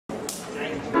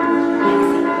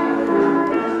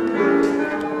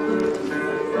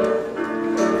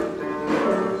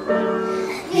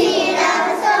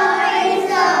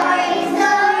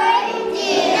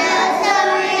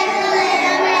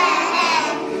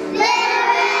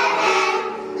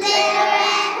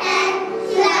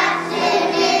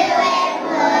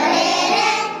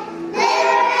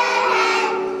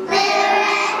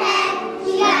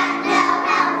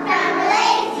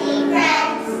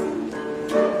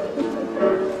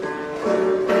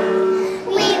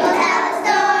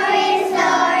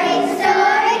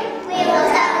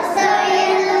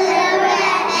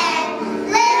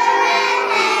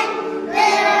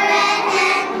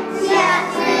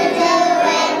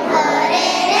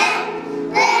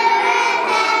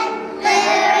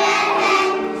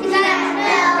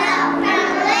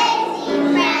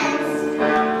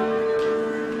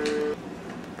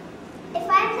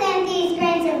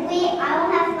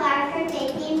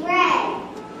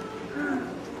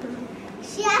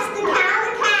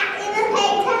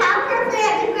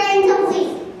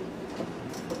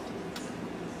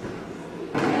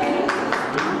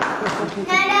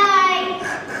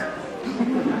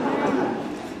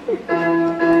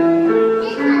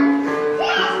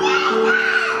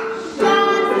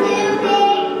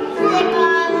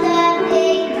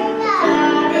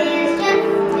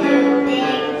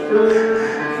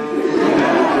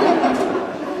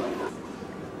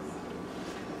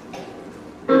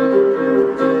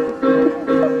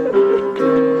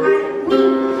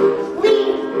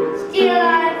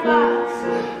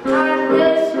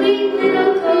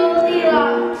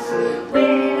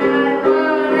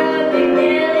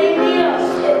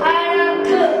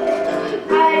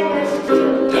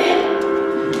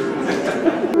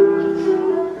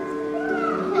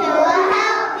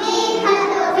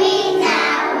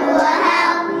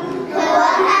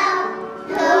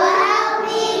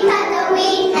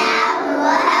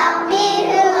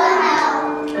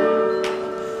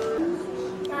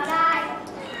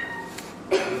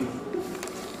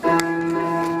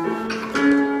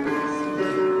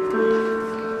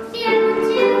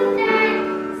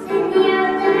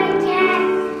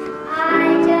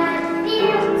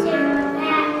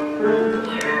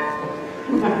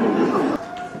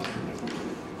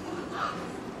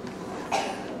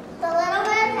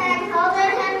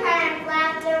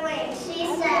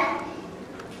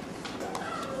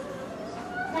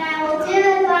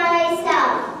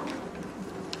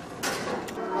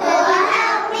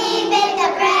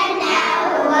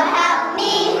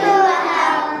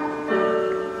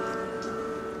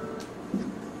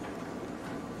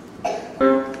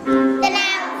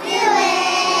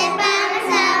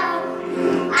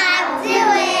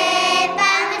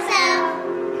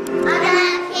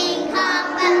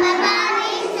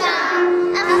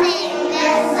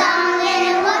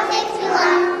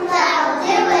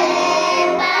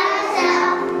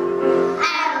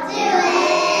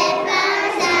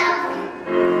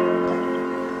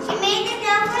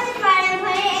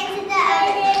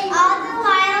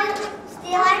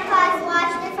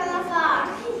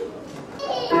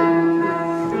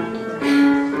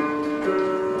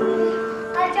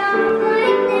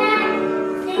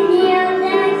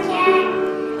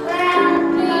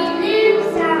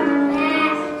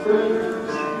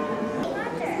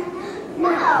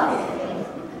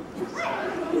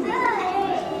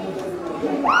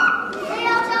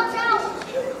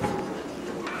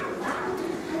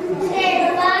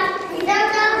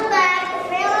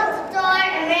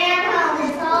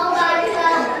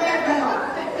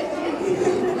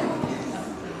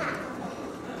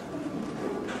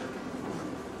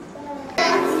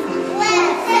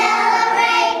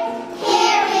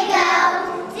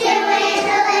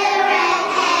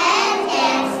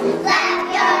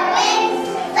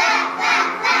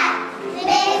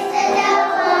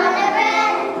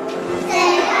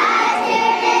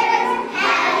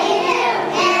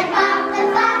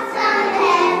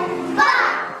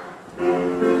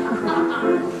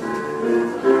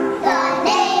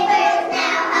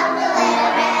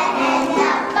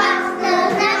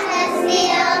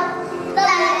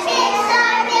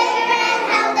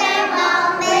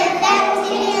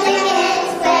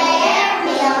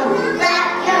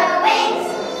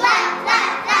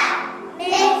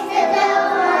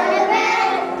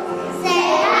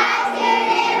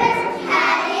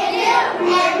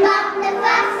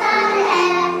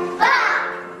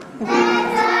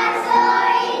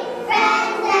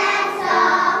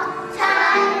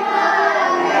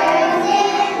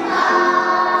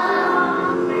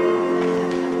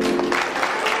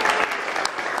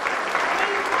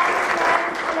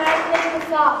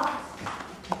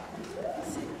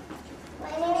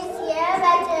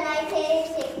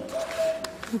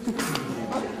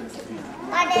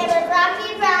My name is Rocky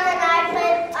Brown and I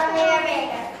play on the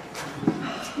narrator.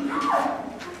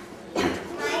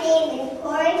 My name is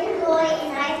Corey Kavoy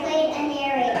and I played a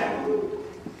narrator.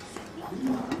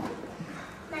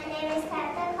 My name is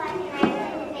Katha Clark and I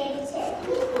played the baby chick.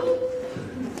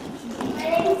 My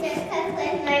name is Jessica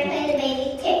Cliff and I play the baby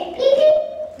chick.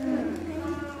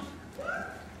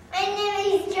 My name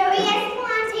is Joey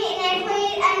Escalante and I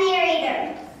played a narrator.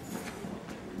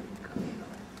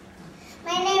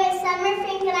 My name is Summer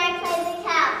Fink and I play the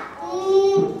cow.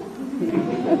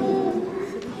 My name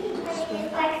is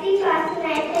Lexi Frost and I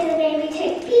play the baby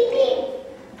chick. Beep beep.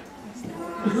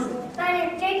 My name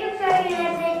is Jacob Brody and I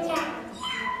play the cat.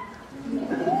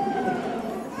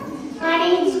 My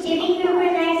name is Judy Cooper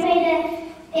and I play the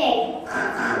pig.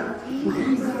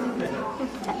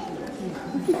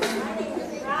 My name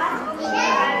is Ross and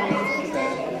I play the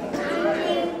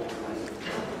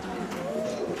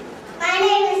My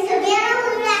name is Savannah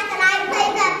Lunac and I play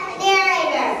the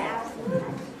narrator.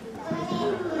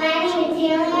 My name is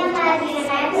Julia Matthew and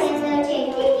I play the little chick.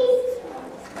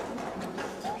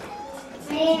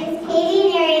 My name is Katie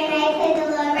Mary and I play the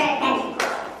little red cat.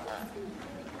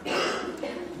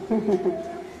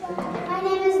 My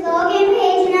name is Logan